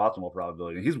second tier of optimal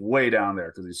probability. And he's way down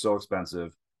there because he's so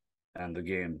expensive, and the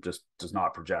game just does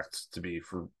not project to be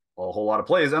for a whole lot of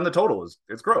plays. And the total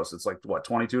it's gross. It's like, what,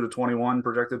 22 to 21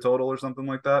 projected total or something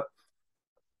like that?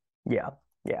 Yeah.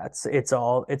 Yeah, it's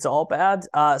all bad.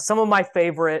 Some of my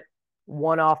favorite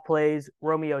one-off plays: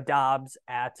 Romeo Dobbs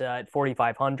at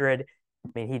 4,500. I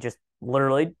mean, he just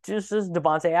literally just is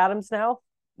Devontae Adams now.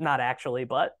 Not actually,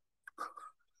 but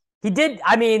he did.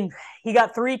 I mean, he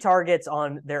got 3 targets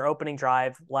on their opening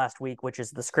drive last week, which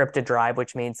is the scripted drive,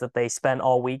 which means that they spent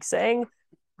all week saying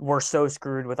we're so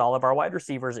screwed with all of our wide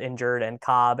receivers injured and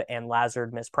Cobb and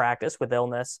Lazard missed practice with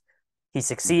illness. He Mhm.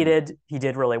 succeeded. He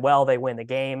did really well. They win the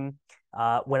game.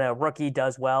 When a rookie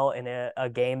does well in a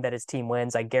game that his team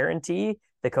wins, I guarantee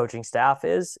the coaching staff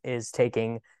is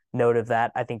taking note of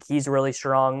that. I think he's really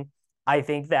strong. I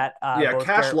think that Yeah, both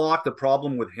cash Garrett. lock. The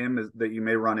problem with him is that you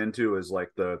may run into is like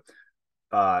the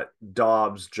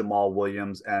Dobbs, Jamal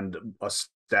Williams, and a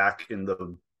stack in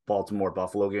the Baltimore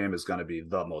Buffalo game is going to be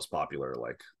the most popular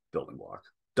like building block.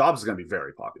 Dobbs is going to be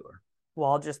very popular.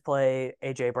 Well, I'll just play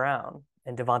AJ Brown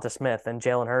and Devonta Smith and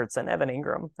Jalen Hurts and Evan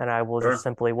Ingram, and I will just Sure.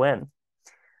 simply win.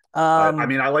 I Um,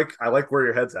 mean, I like where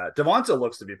your head's at. Devonta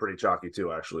looks to be pretty chalky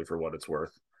too, actually, for what it's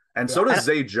worth. And yeah, so does and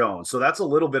Zay Jones. So that's a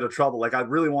little bit of trouble. Like I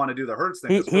really want to do the Hurts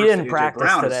thing he because he Hurts to didn't AJ practice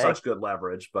Brown is today. such good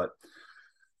leverage. But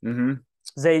mm-hmm.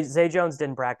 Zay Jones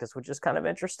didn't practice, which is kind of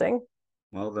interesting.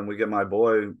 Well, then we get my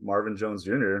boy Marvin Jones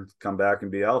Jr. to come back and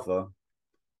be alpha.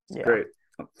 It's Yeah, great.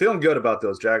 I'm feeling good about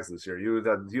those Jags this year.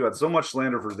 You had so much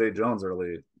slander for Zay Jones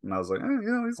early, and I was like, he's I'm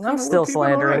kind of low still key been all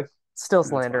right. slandering, still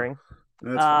That's fine. slandering.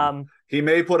 That's fine. Um, He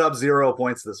may put up 0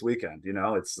 points this weekend.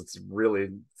 It's really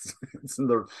it's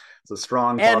a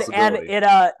strong and possibility.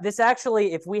 it this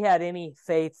actually, if we had any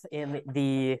faith in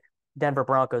the Denver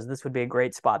Broncos, this would be a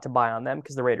great spot to buy on them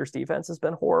because the Raiders defense has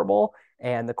been horrible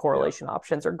and the Yeah. correlation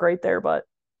options are great there. But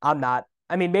I'm not.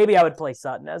 I mean, maybe I would play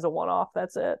Sutton as a one-off.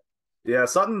 That's it. Yeah,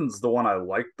 Sutton's the one I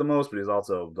like the most, but he's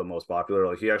also the most popular.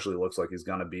 Like he actually looks like he's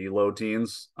gonna be low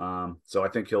teens. So I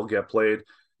think he'll get played.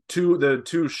 The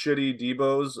two shitty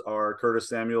Debos are Curtis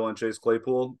Samuel and Chase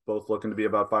Claypool, both looking to be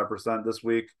about 5% this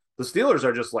week. The Steelers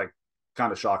are just like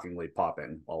kind of shockingly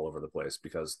popping all over the place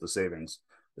because the savings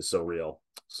is so real.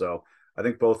 So I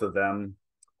think both of them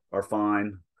are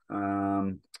fine.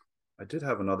 I did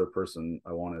have another person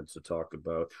I wanted to talk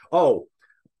about. Oh,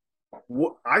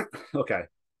 I okay,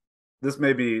 this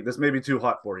may be too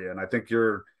hot for you, and I think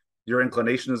your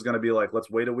inclination is going to be like, let's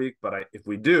wait a week. But if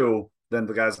we do, then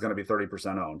the guy's going to be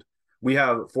 30% owned. We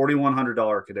have $4,100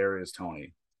 Kadarius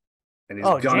Toney, and he's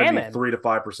Oh, going to be jamming. 3 to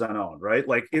 5% owned, right?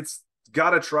 Like it's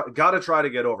gotta try to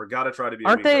get over, gotta try to be a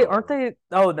Aren't week they? Aren't earlier.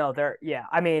 they? Oh no, they're yeah.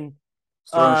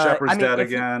 Sterling Shepard's dead If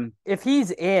again. he's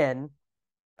in,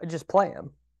 just play him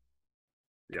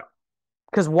Yeah,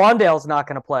 because Wandale's not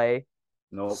going to play.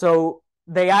 nope. So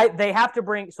they have to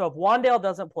bring. So if Wandale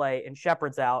doesn't play and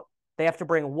Shepard's out, they have to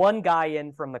bring one guy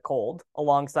in from the cold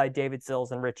alongside David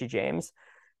Sills and Richie James.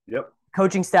 Yep.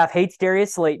 Coaching staff hates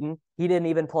Darius Slayton. He didn't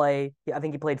even play. I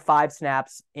think he played 5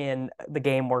 snaps in the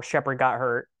game where Shepard got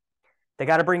hurt. They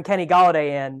got to bring Kenny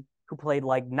Galladay in, who played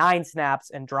like 9 snaps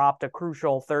and dropped a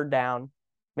crucial third down,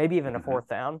 maybe even a Mm-hmm. fourth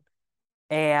down.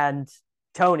 And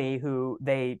Tony, who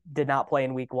they did not play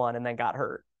in week 1 and then got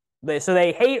hurt. So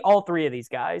they hate all 3 of these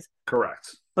guys,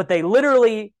 Correct. but they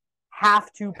literally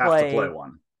have to Have to play play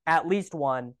one. at least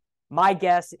one. My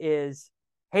guess is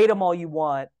hate them all you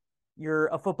want. You're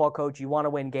a football coach. You want to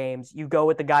win games. You go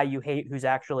with the guy you hate who's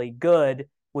actually good,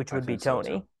 which I would be think so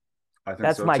Tony. too. I think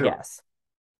That's so my too. guess.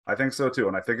 I think so too,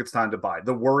 and I think it's time to buy.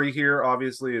 The worry here,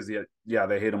 obviously, is yeah,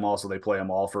 they hate them all, so they play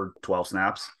them all for 12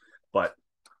 snaps. But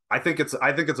I think it's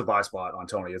a buy spot on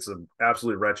Tony. It's an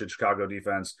absolutely wretched Chicago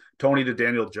defense. Tony to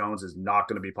Daniel Jones is not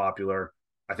going to be popular.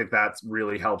 I think that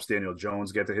really helps Daniel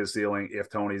Jones get to his ceiling if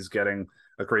Tony's getting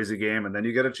a crazy game, and then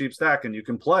you get a cheap stack, and you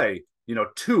can play, you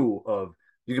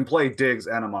can play Diggs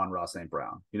and Amon-Ra St.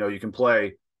 Brown. You can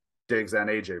play Diggs and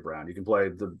AJ Brown. You can play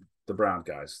the Brown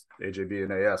guys, AJB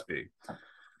and ASB.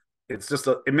 It's just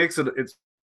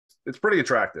it's pretty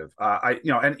attractive.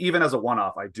 And even as a one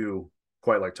off, I do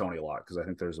quite like Tony a lot because I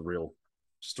think there's a real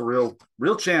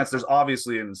chance. There's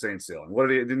obviously an insane ceiling.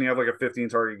 Didn't he have like a 15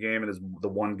 target game and the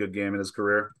one good game in his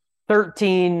career?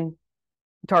 13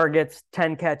 targets,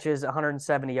 10 catches,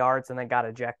 170 yards, and then got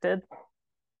ejected.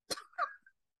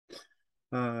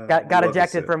 Got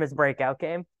ejected from his breakout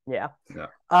game. Yeah. Yeah.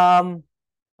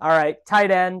 All right,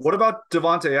 tight end. What about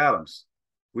Devontae Adams?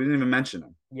 We didn't even mention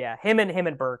him. Yeah, him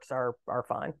and Burks are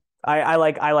fine. I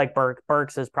like Burks.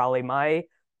 Burks is probably my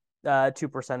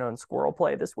 2% owned squirrel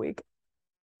play this week.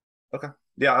 Okay.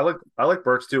 Yeah, I like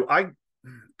Burks too. We're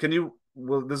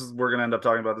gonna end up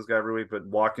talking about this guy every week, but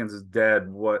Watkins is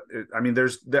dead.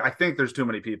 I think there's too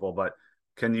many people, but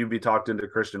can you be talked into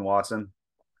Christian Watson?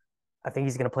 I think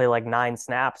he's going to play like 9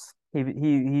 snaps.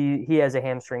 He has a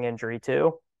hamstring injury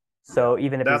too. So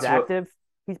even if he's That's what active,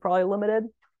 he's probably limited.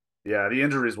 Yeah, the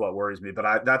injury is what worries me, but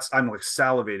I'm like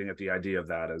salivating at the idea of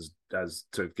that as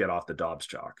to get off the Dobbs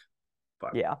chalk.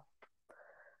 But Yeah.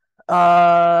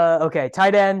 Okay,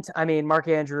 tight end. I mean, Mark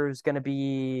Andrews going to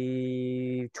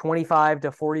be 25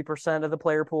 to 40% of the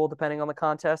player pool, depending on the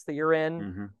contest that you're in.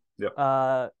 mm-hmm. Yep.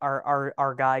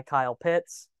 Our guy Kyle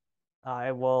Pitts.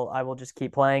 I will just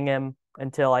keep playing him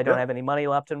until I don't have any money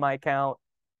left in my account.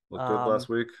 Looked good last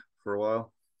week for a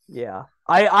while. Yeah,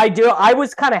 I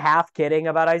was kind of half kidding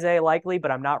about Isaiah Likely,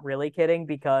 but I'm not really kidding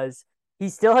because he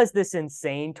still has this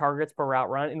insane targets per route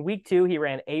run. In week 2, he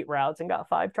ran 8 routes and got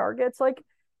 5 targets. Like,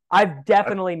 I've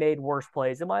definitely made worse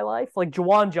plays in my life. Like,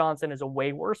 Juwan Johnson is a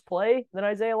way worse play than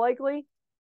Isaiah Likely.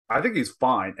 I think he's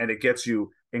fine, and it gets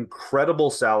you incredible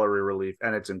salary relief,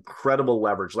 and it's incredible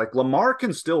leverage. Like, Lamar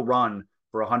can still run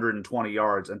for 120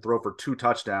 yards and throw for 2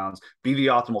 touchdowns, be the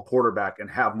optimal quarterback, and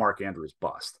have Mark Andrews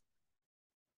bust.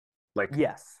 Like,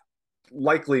 yes,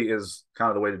 Likely is kind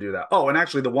of the way to do that. Oh, and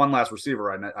actually, the one last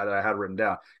receiver I had written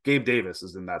down, Gabe Davis,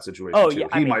 is in that situation. Oh too.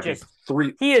 yeah, he might be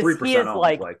 3%. He is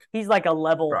owned, he's like a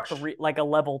level crush. 3, like a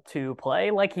level 2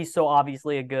 play. Like, he's so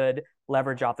obviously a good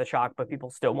leverage off the chalk, but people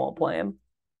still won't play him.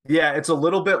 Yeah, it's a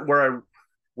little bit where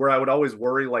I would always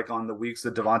worry, like on the weeks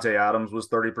that Devontae Adams was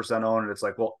 30% owned, and it's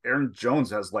like, well, Aaron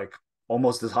Jones has like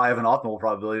almost as high of an optimal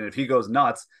probability, and if he goes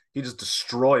nuts, he just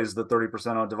destroys the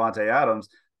 30% owned Devontae Adams.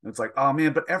 And it's like, oh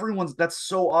man, but that's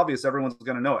so obvious, everyone's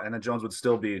going to know it, and then Jones would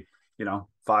still be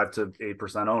 5 to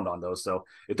 8% owned on those. So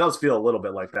it does feel a little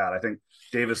bit like that. I think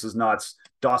Davis is nuts.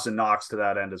 Dawson Knox to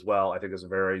that end as well, I think, is a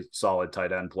very solid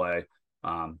tight end play.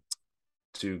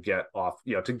 To get off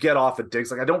at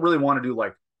Diggs. Like, I don't really want to do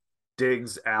like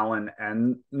Diggs, Allen,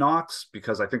 and Knox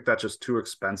because I think that's just too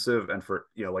expensive, and for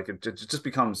it just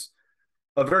becomes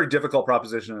a very difficult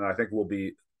proposition, and I think will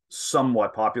be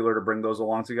somewhat popular to bring those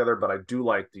along together. But I do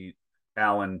like the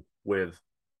Allen with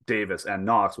Davis and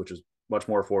Knox, which is much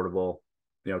more affordable.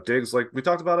 Diggs, like we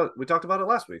talked about it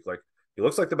last week. Like, he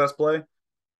looks like the best play.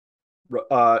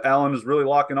 Allen is really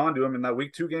locking onto him in that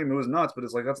week 2 game. It was nuts, but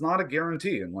it's like, that's not a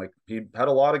guarantee. And like, he had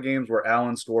a lot of games where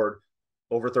Allen scored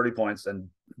over 30 points and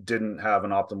didn't have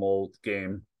an optimal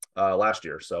game last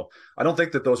year. So I don't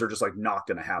think that those are just like not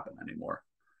going to happen anymore.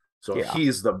 So if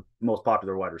he's the most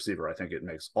popular wide receiver, I think it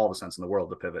makes all the sense in the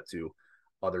world to pivot to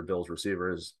other Bills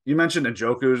receivers. You mentioned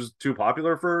Njoku's too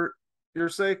popular for your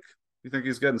sake. You think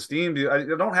he's getting steamed? I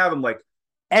don't have him like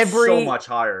so much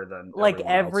higher than like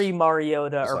every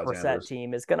Mariota or Brissett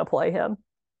team is going to play him.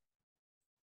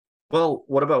 Well,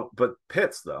 what about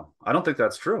Pitts though? I don't think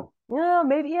that's true. Yeah,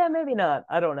 maybe not.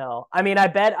 I don't know. I mean, I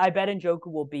bet Njoku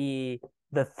will be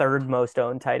the 3rd most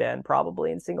owned tight end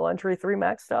probably in single entry 3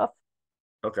 max stuff.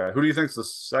 Okay, who do you think's the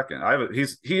second?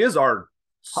 He is our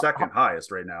second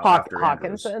highest right now after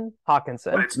Hawkinson.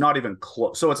 But it's not even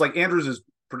close. So it's like Andrews is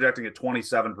projecting at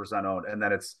 27% owned, and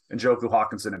then it's Njoku,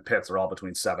 Hawkinson, and Pitts are all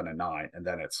between 7 and 9, and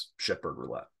then it's shitbird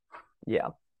roulette. Yeah.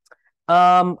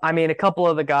 I mean, a couple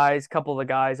of the guys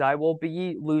I will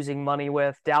be losing money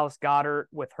with. Dallas Goedert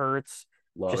with Hurts,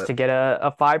 to get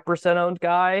a 5% owned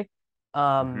guy.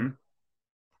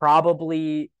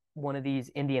 Probably one of these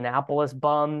Indianapolis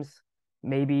bums.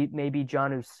 Maybe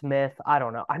Jonnu Smith. I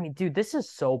don't know. I mean, dude, this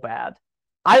is so bad.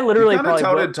 I literally probably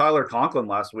touted Tyler Conklin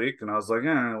last week, and I was like,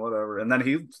 whatever. And then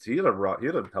he had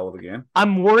a hell of a game.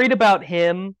 I'm worried about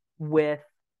him with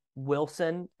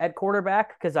Wilson at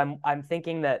quarterback because I'm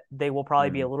thinking that they will probably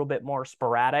be a little bit more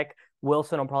sporadic.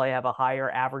 Wilson will probably have a higher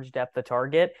average depth of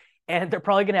target, and they're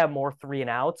probably going to have more 3 and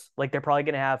outs. Like, they're probably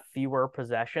going to have fewer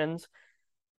possessions.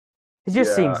 It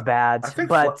just seems bad. I think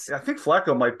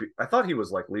Flacco might be. I thought he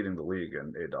was like leading the league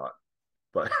in ADOT,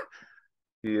 but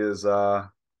he is. No,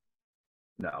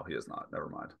 he is not. Never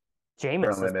mind.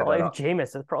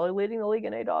 Jameis is probably leading the league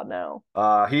in ADOT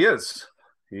now. He is.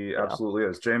 He absolutely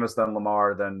is. Jameis, then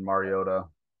Lamar, then Mariota,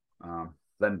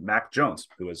 then Mac Jones,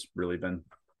 who has really been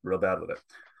real bad with it.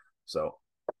 So,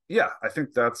 yeah, I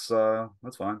think that's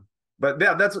fine. But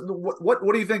yeah, that's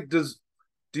what do you think?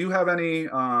 Do you have any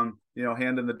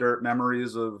hand in the dirt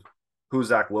memories of who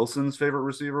Zach Wilson's favorite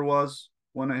receiver was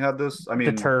when they had this? I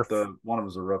mean, the turf. One of them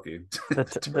was a rookie.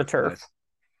 The turf. Nice.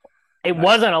 It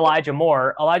wasn't Elijah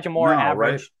Moore. Elijah Moore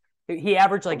averaged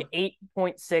like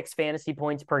 8.6 fantasy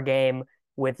points per game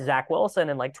with Zach Wilson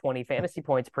and like 20 fantasy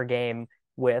points per game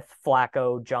with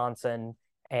Flacco, Johnson,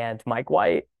 and Mike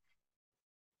White.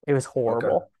 It was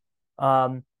horrible.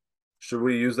 Okay. Should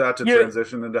we use that to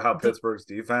transition into how Pittsburgh's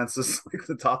defense is like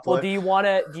the top play? Well,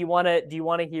 do you want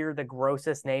to hear the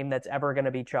grossest name that's ever going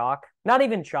to be chalk? Not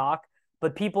even chalk,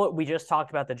 but people. We just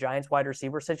talked about the Giants wide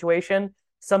receiver situation.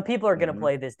 Some people are going to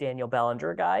play this Daniel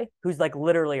Bellinger guy, who's like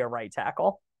literally a right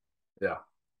tackle. Yeah.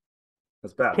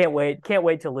 That's bad. Can't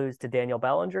wait to lose to Daniel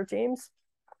Bellinger teams.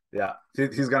 Yeah,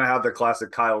 he's gonna have the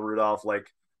classic Kyle Rudolph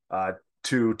like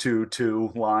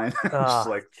 2-2-2 line, just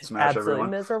like smash absolutely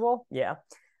everyone. Miserable. Yeah.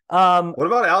 What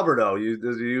about Alberto? Are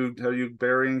you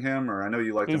burying him, or I know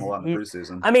you liked him a lot in the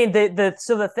preseason. I mean,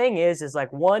 the thing is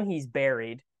like, one, he's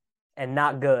buried and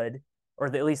not good, or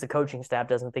at least the coaching staff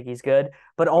doesn't think he's good.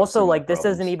 But also, like, this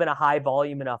isn't even a high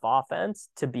volume enough offense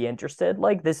to be interested.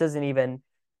 Like, this isn't even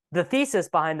the thesis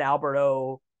behind the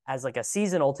Alberto as like a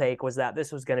seasonal take was that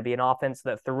this was going to be an offense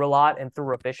that threw a lot and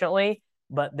threw efficiently,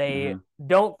 but they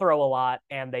don't throw a lot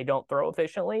and they don't throw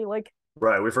efficiently. Like,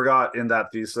 right, we forgot in that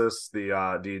thesis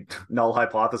the null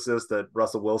hypothesis that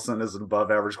Russell Wilson is an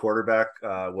above average quarterback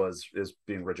is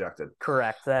being rejected.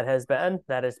 Correct. That has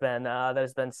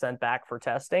been sent back for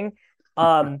testing.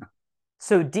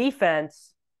 So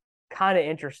defense, kind of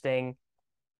interesting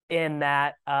in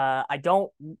that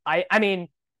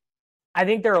I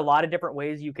think there are a lot of different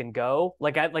ways you can go.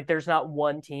 Like there's not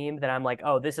one team that I'm like,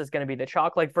 oh, this is going to be the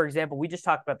chalk. Like, for example, we just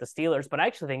talked about the Steelers, but I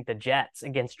actually think the Jets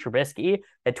against Trubisky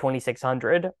at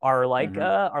 2,600 are like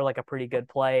a pretty good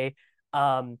play.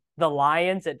 The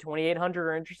Lions at 2,800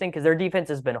 are interesting because their defense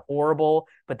has been horrible,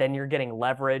 but then you're getting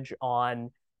leverage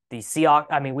on the Seahawks.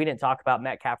 I mean, we didn't talk about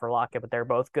Metcalf or Lockett, but they're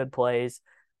both good plays.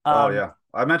 I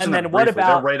mentioned that briefly.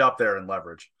 They're right up there in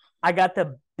leverage. I got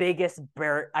the biggest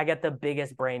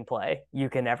brain play you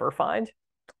can ever find.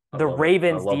 The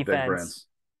Ravens defense.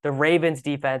 The Ravens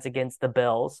defense against the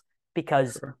Bills,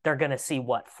 because they're going to see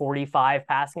 45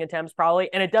 passing attempts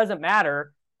probably, and it doesn't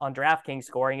matter on DraftKings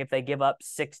scoring if they give up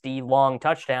 60 long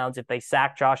touchdowns if they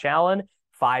sack Josh Allen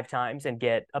 5 times and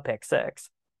get a pick 6.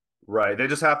 Right. They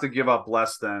just have to give up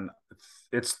less than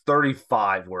it's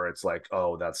 35 where it's like,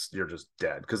 oh, you're just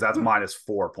dead, because that's minus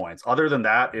 4 points. Other than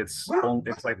that, it's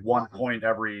like 1 point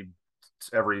every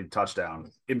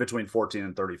touchdown in between 14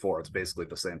 and 34. It's basically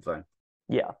the same thing.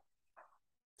 Yeah.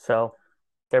 So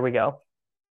there we go.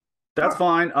 That's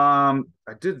fine. I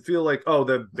did feel like,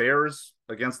 the Bears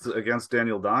against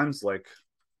Daniel Dimes, like,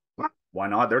 why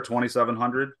not? They're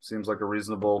 2,700. Seems like a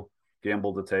reasonable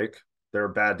gamble to take. They're a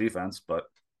bad defense, but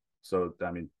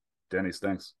Danny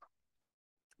stinks.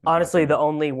 Honestly, the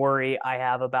only worry I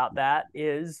have about that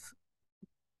is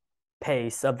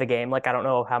pace of the game. Like, I don't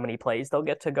know how many plays they'll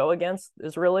get to go against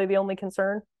is really the only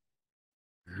concern.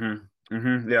 Yeah,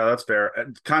 that's fair.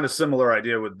 Kind of similar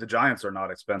idea with the Giants are not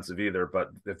expensive either, but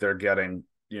if they're getting,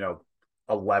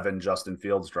 11 Justin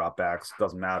Fields dropbacks,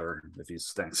 doesn't matter if he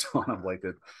stinks on them. Like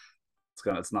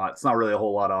it's not really a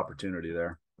whole lot of opportunity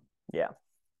there. Yeah.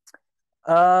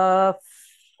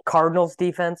 Cardinals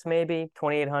defense, maybe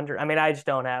 2,800. I mean, I just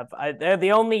don't have.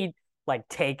 The only like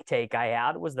take I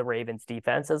had was the Ravens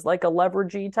defense as like a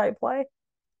leveragey type play.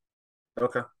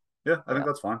 Okay, yeah, I think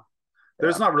that's fine.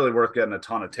 There's not really worth getting a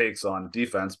ton of takes on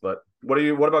defense, but what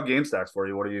about game stacks for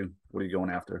you? What are you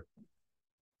going after?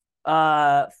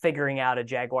 Figuring out a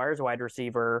Jaguars wide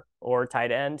receiver or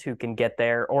tight end who can get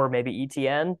there, or maybe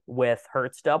ETN with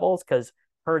Hurts doubles, because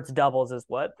Hurts doubles is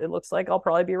what it looks like I'll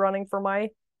probably be running for my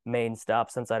main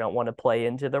stuff, since I don't want to play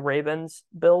into the Ravens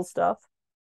Bills stuff.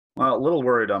 Well, a little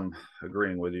worried I'm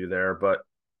agreeing with you there, but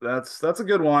that's a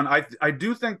good one. I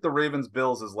do think the Ravens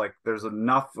Bills is like, there's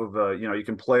enough of a, you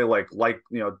can play like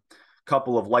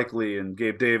couple of Likely and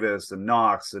Gabe Davis and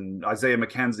Knox and Isaiah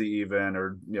McKenzie even,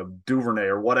 or Duvernay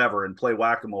or whatever, and play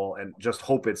whack-a-mole and just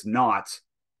hope it's not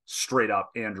straight up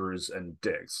Andrews and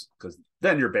Diggs, because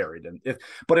then you're buried. And if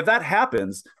that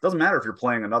happens, it doesn't matter if you're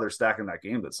playing another stack in that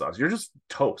game that sucks. You're just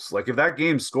toast. Like, if that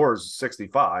game scores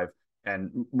 65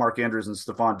 and Mark Andrews and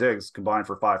Stephon Diggs combine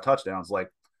for 5 touchdowns, like,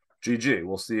 GG,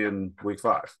 we'll see you in week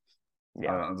 5.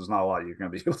 Yeah, there's not a lot you're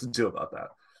going to be able to do about that.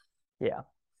 Yeah.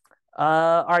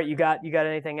 All right, you got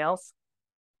anything else?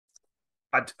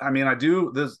 I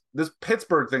do. This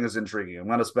Pittsburgh thing is intriguing. I'm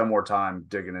going to spend more time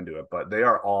digging into it, but they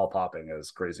are all popping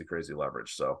as crazy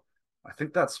leverage. So I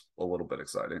think that's a little bit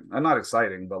exciting. Not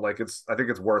exciting, but like I think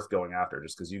it's worth going after,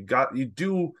 just because you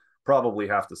do probably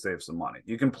have to save some money.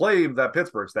 You can play that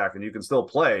Pittsburgh stack and you can still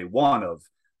play one of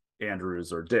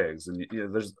Andrews or Diggs, and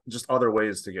there's just other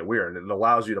ways to get weird. It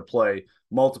allows you to play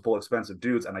multiple expensive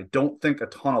dudes, and I don't think a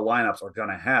ton of lineups are going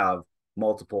to have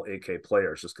multiple 8K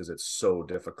players, just because it's so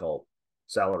difficult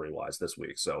salary wise this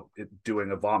week. So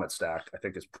doing a vomit stack, I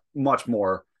think, is much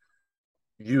more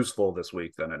useful this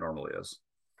week than it normally is.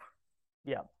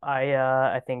 Yeah,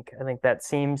 I think that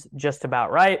seems just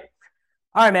about right.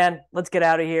 All right, man, let's get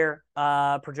out of here.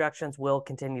 Projections will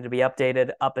continue to be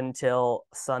updated up until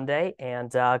Sunday,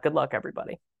 and good luck,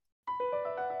 everybody.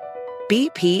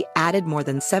 BP added more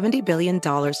than $70 billion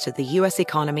to the U.S.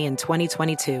 economy in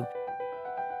 2022.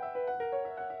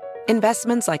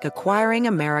 Investments like acquiring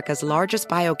America's largest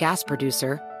biogas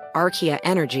producer, Archaea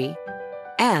Energy,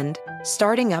 and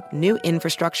starting up new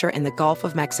infrastructure in the Gulf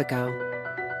of Mexico.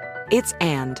 It's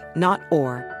and, not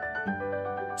or.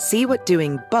 See what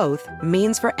doing both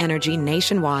means for energy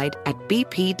nationwide at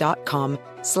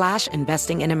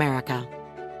bp.com/investing in America.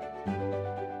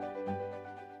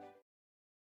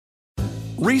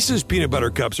 Reese's peanut butter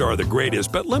cups are the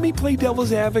greatest, but let me play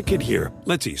devil's advocate here.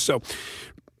 Let's see. So,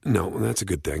 no, that's a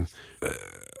good thing.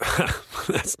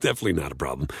 That's definitely not a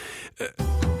problem.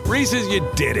 Reese's, you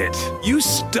did it. You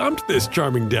stumped this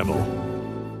charming devil.